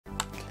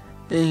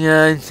Hey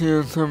guys,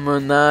 here's Summer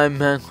 9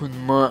 back with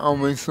more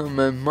Always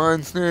Summer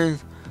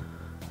Monsters.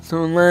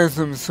 So last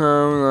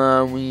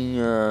episode, we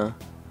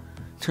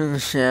took a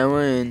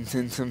shower and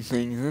did some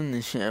things in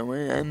the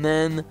shower, and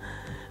then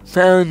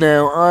found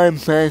out our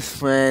best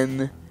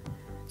friend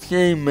is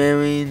getting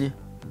married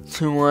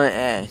to our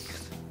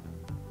ex.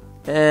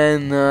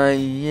 And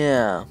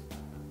yeah,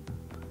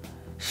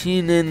 she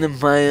didn't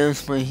invite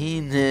us, but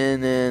he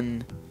did,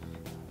 and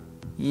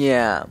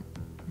yeah.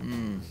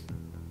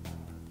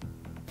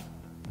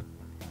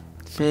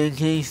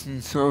 Pancakes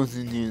and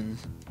sausages.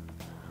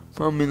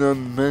 Probably not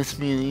the best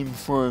meal even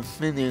for a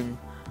fitting,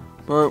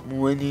 but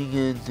what are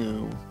you gonna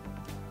do?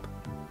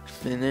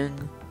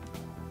 Fitting?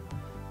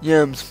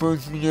 Yeah, I'm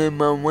supposed to be getting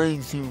my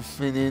wedding suit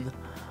fitted,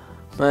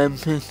 but I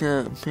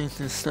haven't picked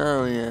a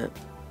style yet.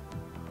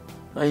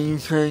 Are you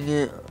trying to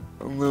get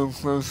a little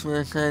close to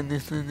that kind of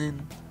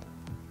decision?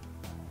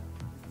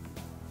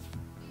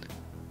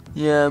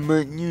 Yeah,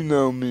 but you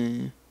know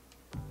me.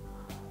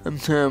 I'm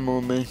terrible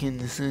at making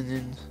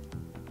decisions.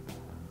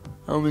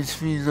 I always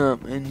freeze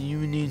up, and you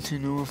need to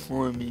do it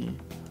for me.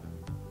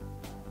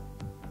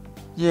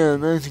 Yeah,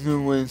 that's a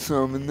good way of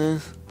solving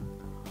this.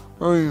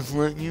 I'll just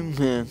let you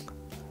pick.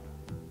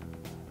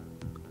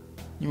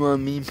 You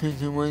want me to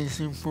pick a wedding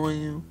suit for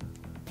you?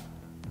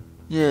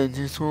 Yeah,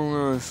 just hold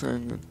on a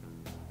second.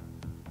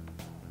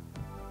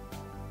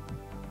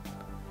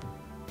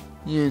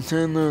 Yeah,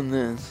 turn on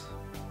this.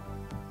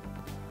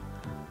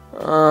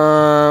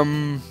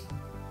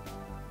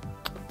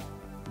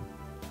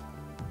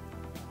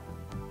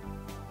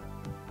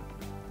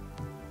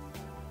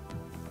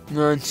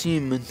 Not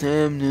cheap, but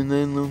damn do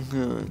they look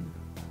good.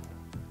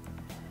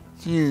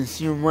 Jesus,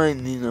 you're right,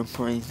 these are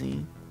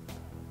pricey.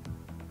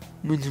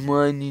 Which is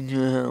why I need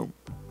your help.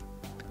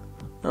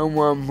 I don't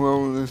want to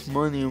blow this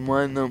money and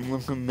wind up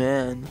looking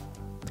bad.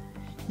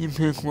 You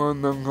pick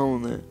one, I'll go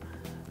with it.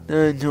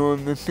 Then I don't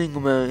have to think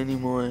about it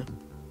anymore.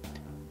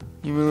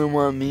 You really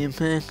want me to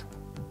pick?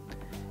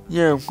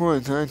 Yeah, of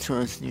course, I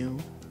trust you.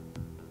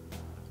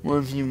 Well,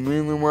 if you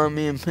really want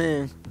me to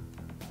pick,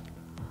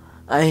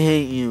 I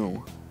hate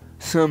you.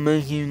 So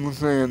make you look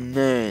like a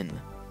nerd.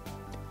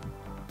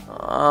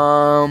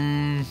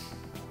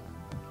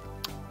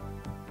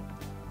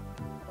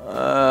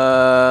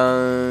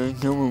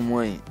 Go with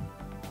white.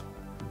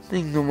 I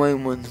think the white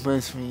one's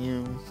best for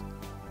you.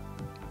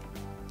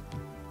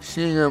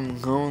 Shake up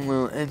and go a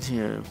little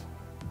edgier.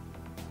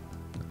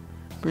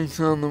 Breaks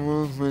all the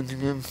rules, but it's a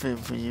good fit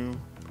for you.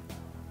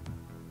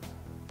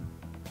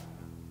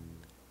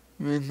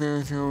 Right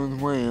there, so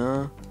with white,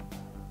 huh?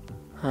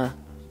 Huh.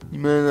 You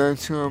better not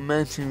show a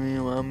match to me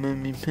or I'm gonna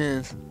be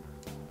pissed.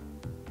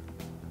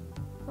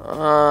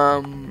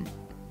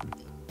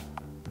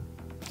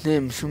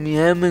 Damn, should we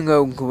have him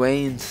go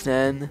gray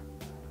instead?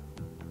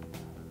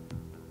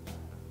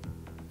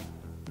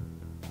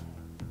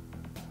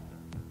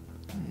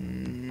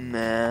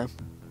 Nah.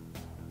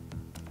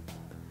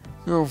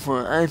 Go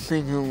for it, I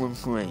think it'll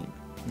look great.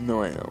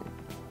 No, I don't.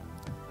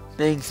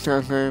 Thanks,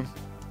 Tucker.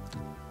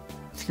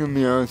 It's gonna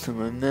be awesome.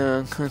 I've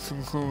never cut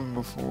some clothes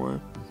before.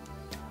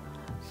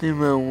 They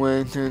will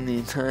wear during the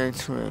entire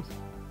trip.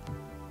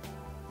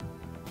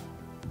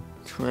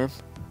 Trip?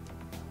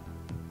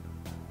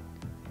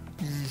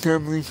 You should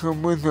definitely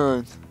come with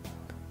us.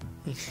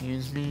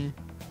 Excuse me?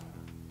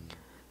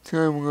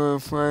 Today we're gonna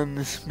find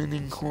the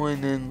spinning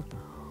coin in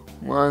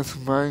Las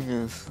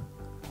Vegas.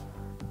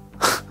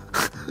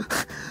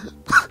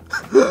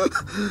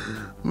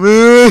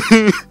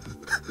 Really?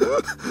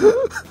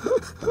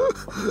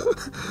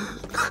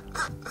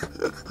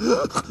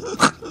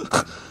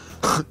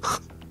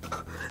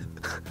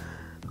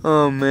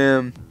 Oh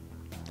man,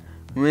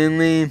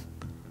 really?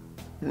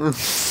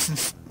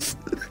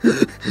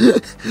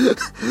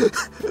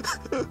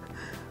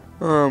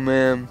 Oh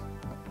man,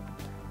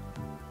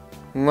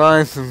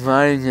 Las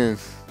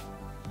Vegas.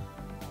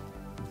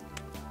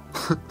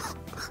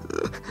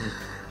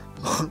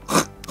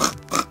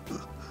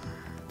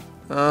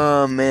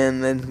 Oh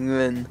man, that's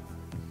good.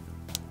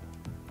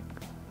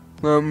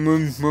 Well,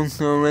 moon's booked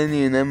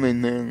already and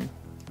everything.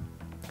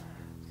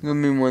 It's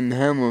gonna be one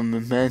hell of a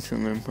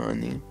bachelor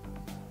party.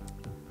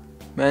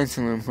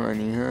 Bachelor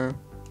party, huh?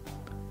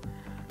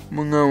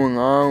 We're going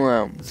all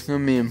out. It's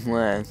gonna be a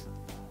blast.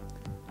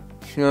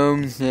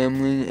 Shows,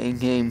 gambling, and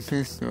getting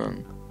pissed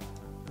drunk.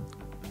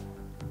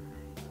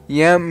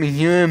 Yep,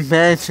 your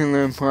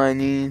bachelor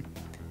party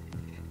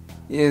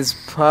is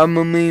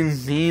probably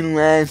the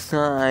last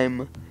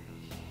time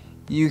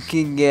you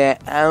can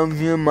get out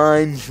of your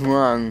mind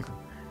drunk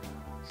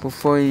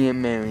before you get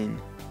married.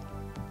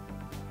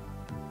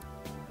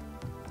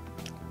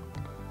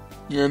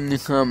 You have to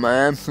come,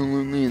 I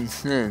absolutely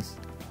insist.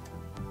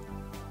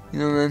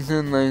 That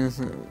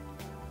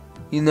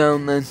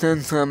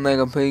does sound like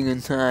a pretty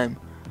good time,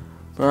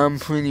 but I'm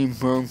pretty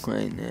broke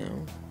right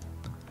now.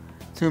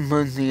 It's a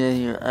bunch to get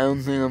here. I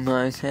don't think I'm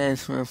buying cash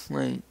for a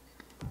flight.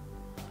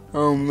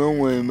 Oh, don't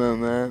worry about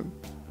that.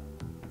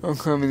 I'll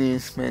cover the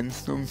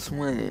expense, don't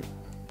sweat it.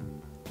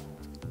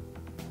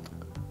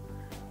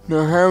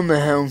 Now how the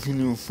hell can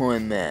you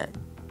afford that?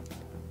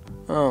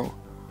 Oh,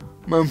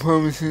 My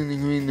publishers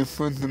agreed to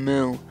foot the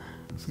bill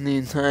for the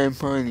entire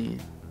party.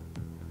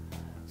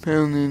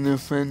 Apparently the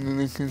friend of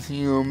the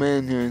casino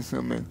manager or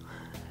something.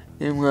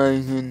 They've got a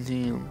good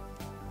deal.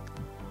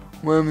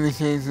 Whatever the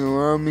case, it'll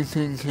all be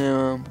taken care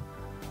of,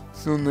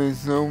 so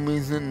there's no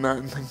reason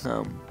not to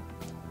come.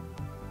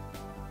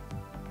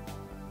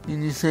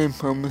 Did you say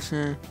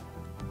publisher?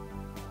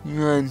 You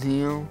got a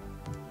deal?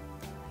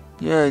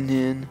 Yeah, I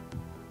did.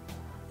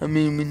 I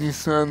mean, we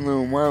just saw it a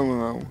little while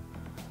ago,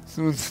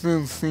 so it's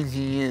still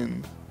sinking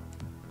in.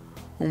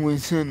 Holy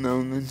shit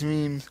though, the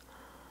dreams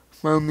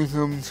finally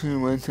come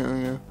true, I tell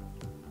ya.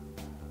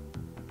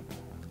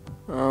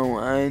 Oh,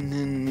 I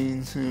didn't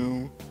mean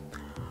to.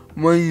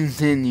 What you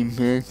saying, you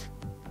bitch?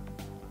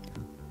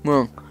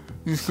 Look,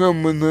 you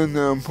come with us,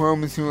 I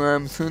promise you I'll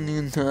have plenty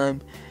of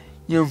time,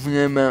 you'll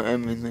forget about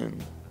everything.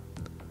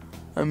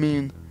 I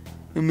mean,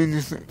 it'll be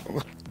just like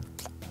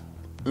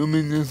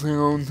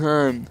old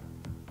time,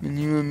 when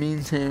you and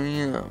me tearing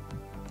it up.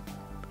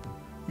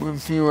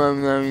 With you,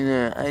 I'm not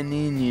there, I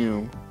need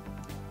you.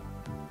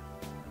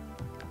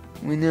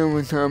 We know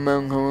we're talking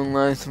about going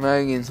Las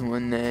Vegas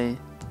one day.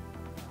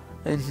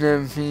 I just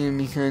never figured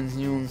because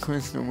you and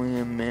Kristen will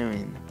get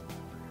married.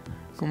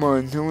 Come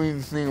on, don't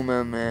even think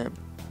about that.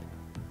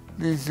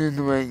 This is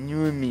about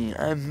you and me.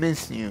 I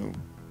miss you.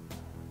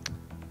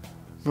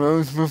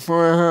 Bros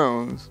before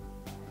hoes.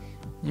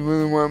 You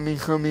really want me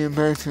to come to your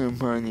bachelor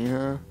party,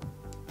 huh?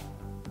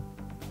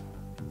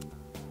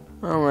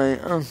 Alright,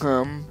 I'll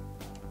come.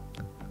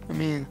 I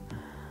mean,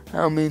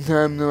 how many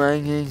times do I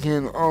get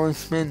an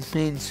all-expense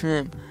paid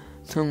trip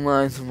to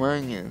Las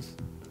Vegas?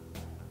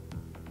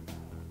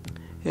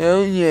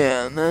 Hell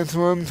yeah, that's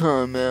what I'm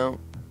talking about.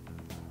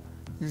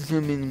 It's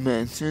gonna be the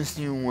best, just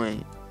you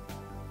wait.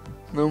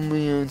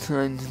 Nobody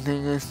outside to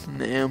take us to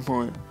the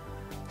airport,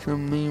 so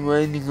be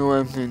ready to go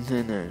after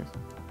dinner.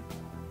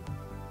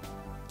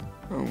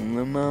 A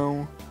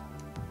limo?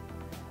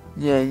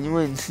 Yeah, you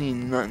ain't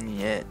seen nothing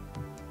yet.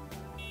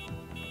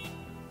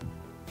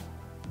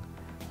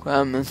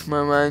 Promise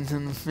my ride to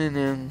the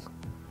fitting.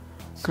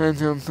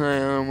 Catch up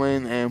tonight on the way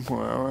to the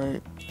airport,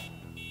 alright?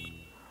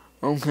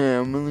 Okay, I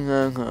really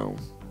gotta go.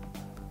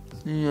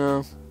 See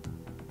ya.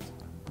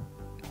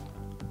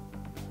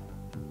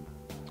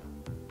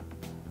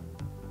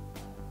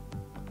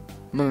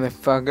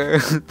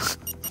 Motherfucker.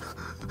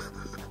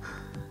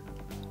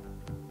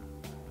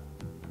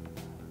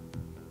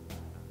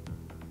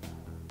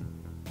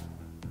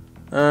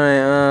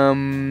 Alright,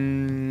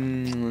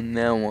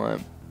 now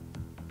what?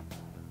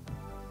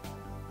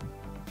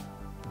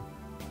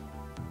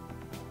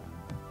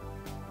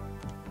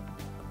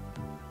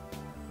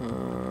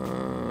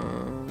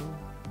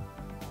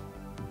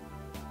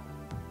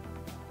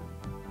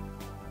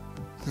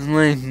 There's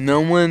like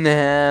no one to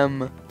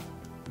have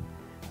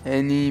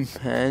any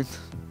pets.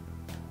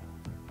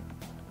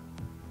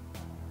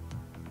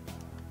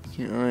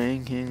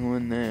 Alright, king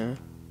one there.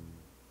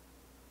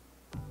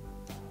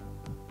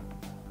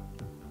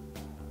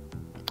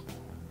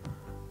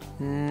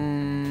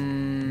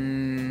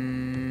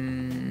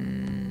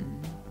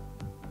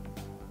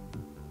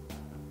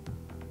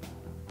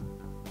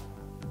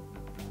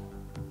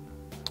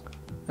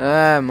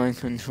 My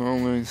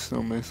controller is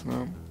still messed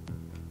up.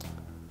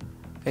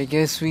 I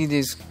guess we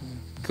just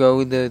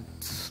go to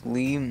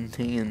sleep and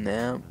take a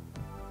nap.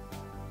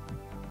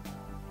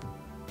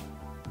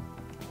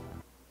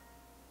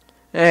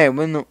 Hey,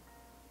 what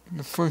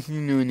the fuck are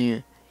you doing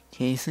here?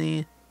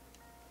 Casey?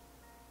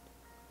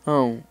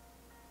 Oh.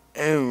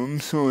 Oh, I'm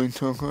sorry,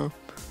 Tucker.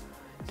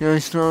 Did I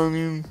startle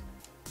you?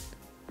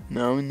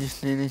 No, I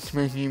just didn't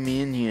expect you to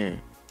be in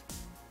here.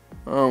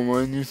 Oh,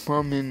 well, I just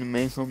popped in to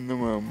make up the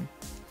room.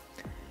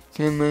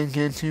 Can't let it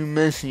get too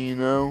messy, you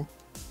know?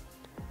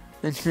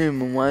 That's great,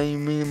 but why are you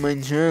reading my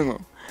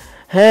journal?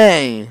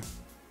 Hey!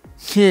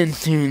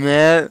 Can't do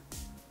that!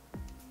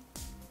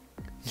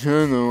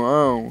 Journal,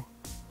 oh.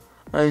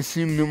 I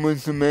assumed it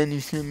was the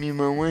manuscript you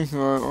were working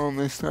on all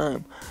this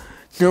time.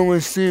 Don't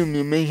assume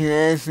you're making an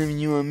ass of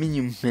you and me,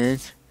 you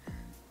bitch.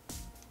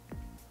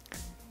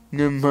 You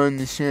never bothered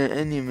to share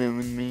any of it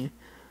with me,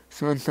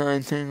 so I thought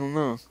I'd take a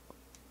look.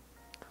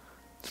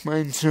 It's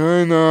my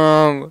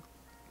journal!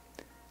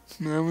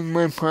 That was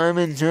my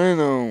private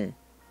journal.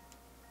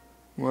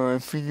 Well, I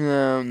figured it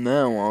out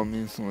now,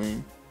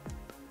 obviously.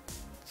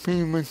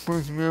 Pretty much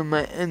supposed to be read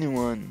by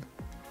anyone.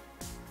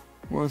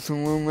 Well, it's a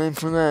little late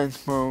for that, I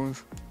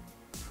suppose.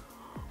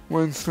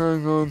 Once I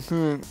started going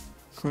through it,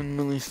 couldn't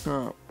really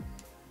stop.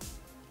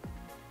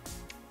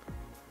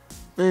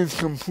 It's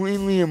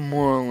completely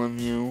immoral of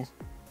you.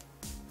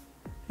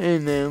 Hey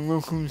there,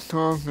 look who's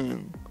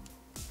talking.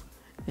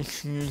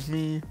 Excuse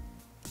me?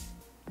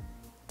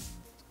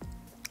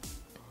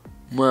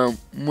 Well,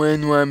 where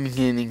do I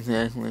begin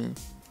exactly?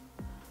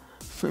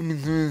 Flipping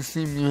through the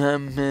seems you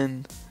haven't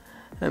been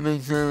having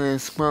exactly a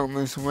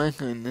spotless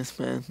record this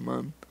past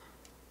month.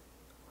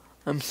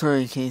 I'm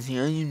sorry, Casey,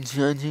 are you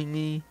judging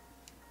me?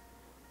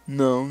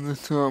 No,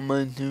 that's not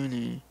my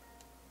duty.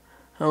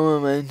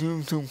 However, I do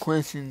have some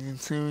questions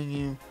considering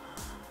you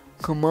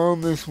come all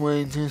this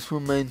way just for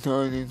my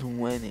daughter's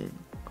wedding.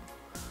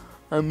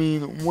 I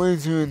mean, what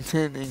is your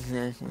intent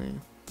exactly?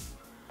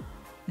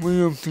 What do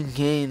you hope to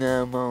gain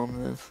out of all of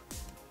this?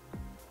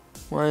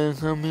 Why you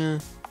come here?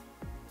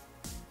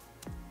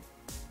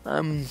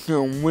 I'm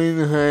gonna win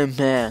her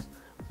back.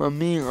 But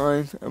being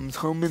honest, I was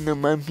hoping there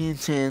might be a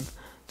chance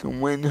to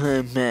win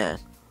her back.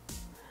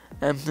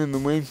 After the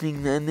way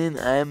things ended,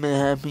 I haven't been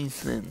happy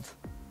since.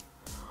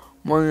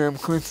 Walking up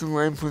Chris's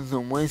life was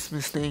the worst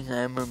mistake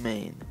I ever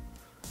made.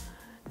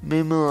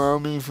 Maybe it'll allow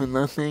me for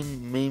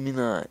nothing, maybe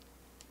not.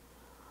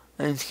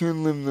 I just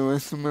couldn't live the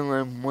rest of my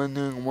life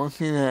wondering what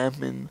could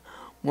happen,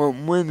 what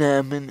would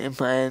happen if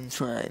I hadn't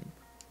tried.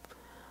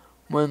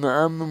 Whether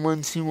I'm the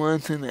one she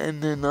wants in the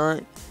end or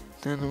not,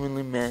 doesn't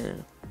really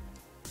matter.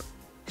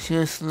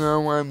 Just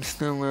know I'm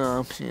still an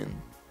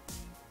option.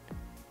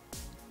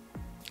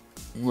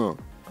 Look,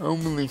 I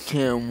don't really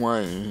care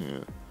why you're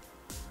here.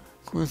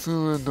 Chris is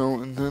an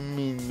adult and doesn't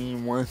mean me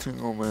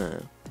watching over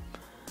her.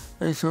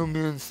 I just hope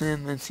you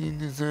understand that she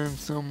deserves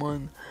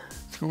someone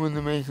that's going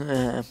to make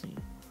her happy.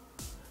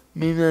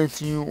 Maybe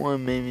that's you or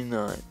maybe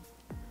not.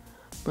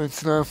 But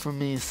it's not for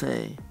me to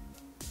say.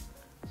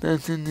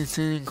 That's a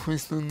decision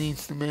Crystal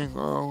needs to make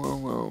all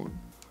alone.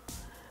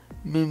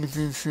 Maybe it's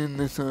a decision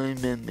that's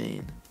already been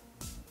made.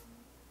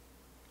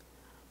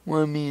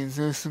 What I mean is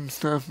there's some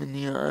stuff in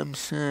here I'm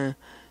sure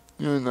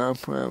you're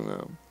not proud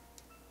of.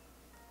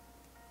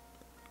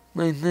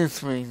 Like this,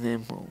 for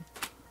example.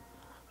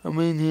 I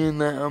mean here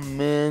that a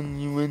man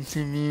you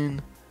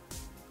interviewed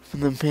for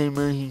the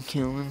paper, he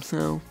killed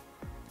himself.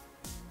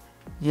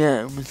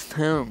 Yeah, it was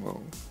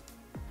terrible.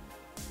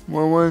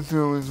 What was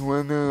though is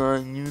whether or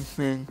not you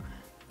think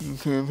you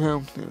could have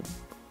helped him.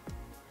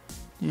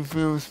 Do you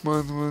feel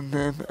responsible for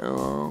death at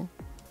all?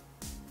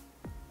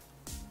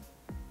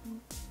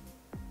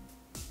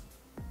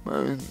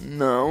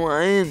 No,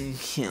 I didn't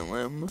kill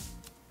him.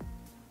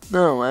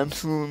 No,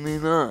 absolutely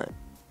not.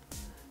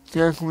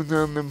 Jack was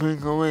on the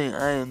brink away.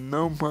 I had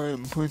no part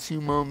in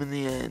pushing him over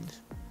the edge.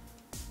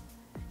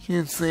 You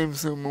can't save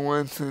someone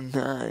once and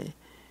die.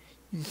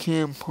 You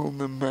can't pull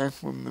them back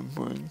from the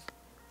brink.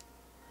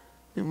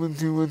 They will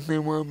do what they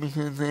want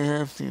because they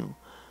have to.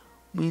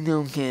 We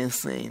don't care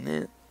saying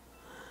it.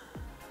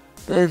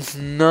 That's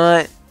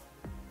not...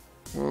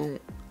 Well,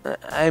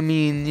 I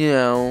mean, you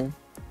know...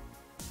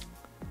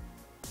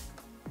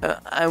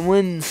 I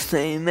wouldn't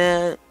say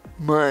that,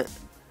 but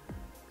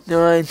there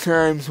are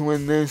times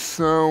when they're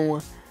so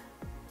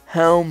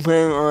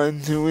hell-bent on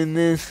doing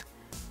this,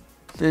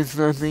 there's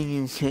nothing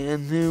you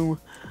can do,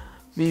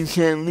 but you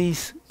can at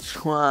least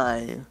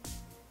try.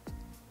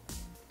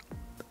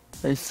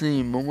 I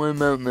see, but what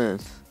about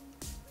this?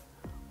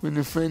 When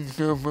the French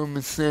girlfriend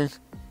was sick,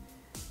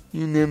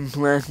 you didn't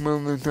blackmail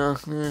the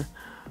doctor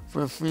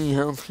for free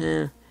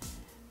healthcare?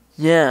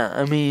 Yeah,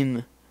 I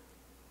mean...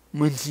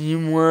 Would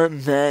you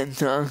want that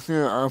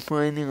doctor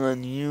operating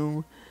on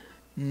you,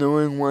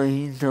 knowing what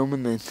he's done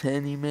with the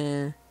teddy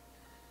bear?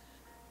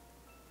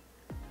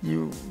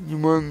 You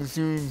want the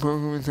series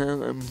program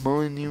out and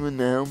bullying you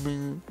into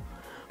helping you?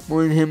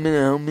 Bullying him into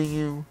helping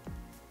you?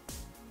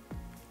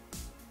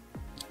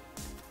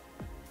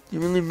 You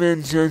really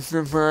been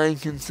justified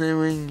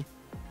considering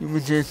you were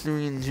just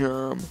doing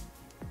your job?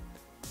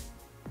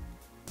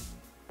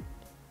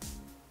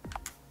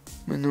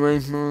 With the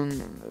right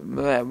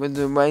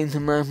to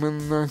blackmail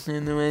the doctor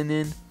the way I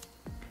did?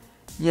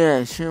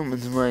 Yeah, sure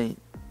was right.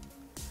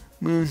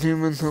 We were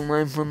doing some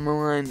life on the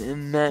line,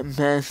 and that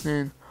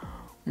bastard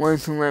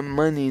wants to let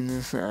money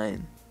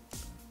decide.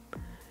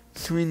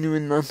 Between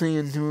doing nothing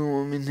and doing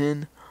what we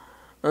did,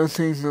 I'll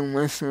take the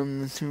lesser of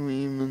the two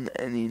evils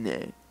any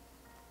day.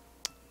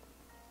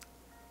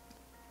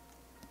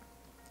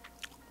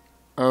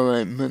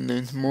 Alright, but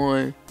there's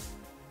more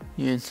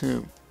here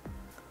too.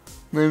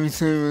 Let me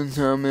tell you what's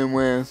on in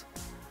Wales,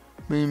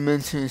 but you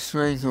mentioned a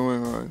strike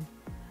going on.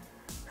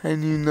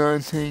 Had you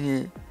not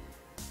taken it,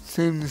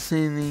 safe to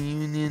say the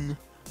union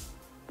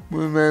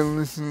would have rather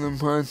listened to the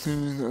part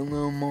twos a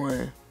little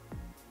more.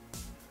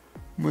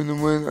 Would the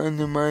word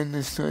undermine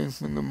the strike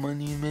for the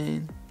money you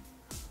made?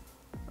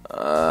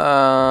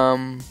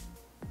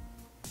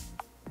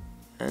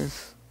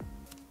 Yes.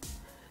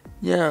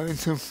 Yeah,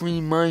 it's a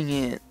free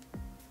market.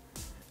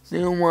 They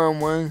don't want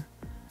one.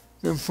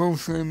 The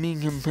folks like me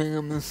can pick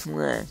up the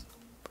slack.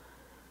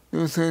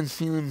 No sense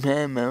feeling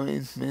bad about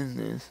its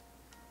business.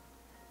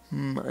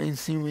 I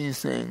see what you're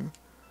saying.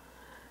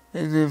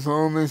 As if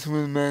all this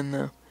was bad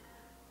enough,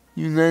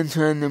 you then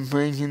tried to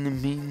break into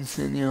Beaton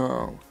City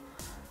Hall.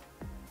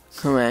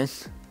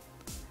 Correct.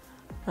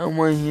 I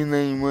want you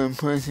that you weren't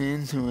pressing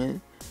into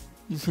it.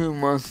 You could have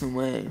walked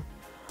away.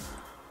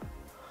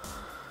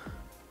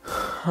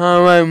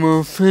 Alright,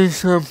 we'll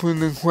finish up with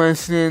the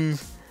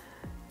questions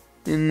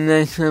in the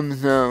next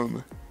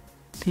episode.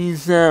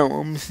 Peace out.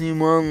 I'll see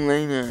you all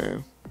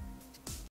later.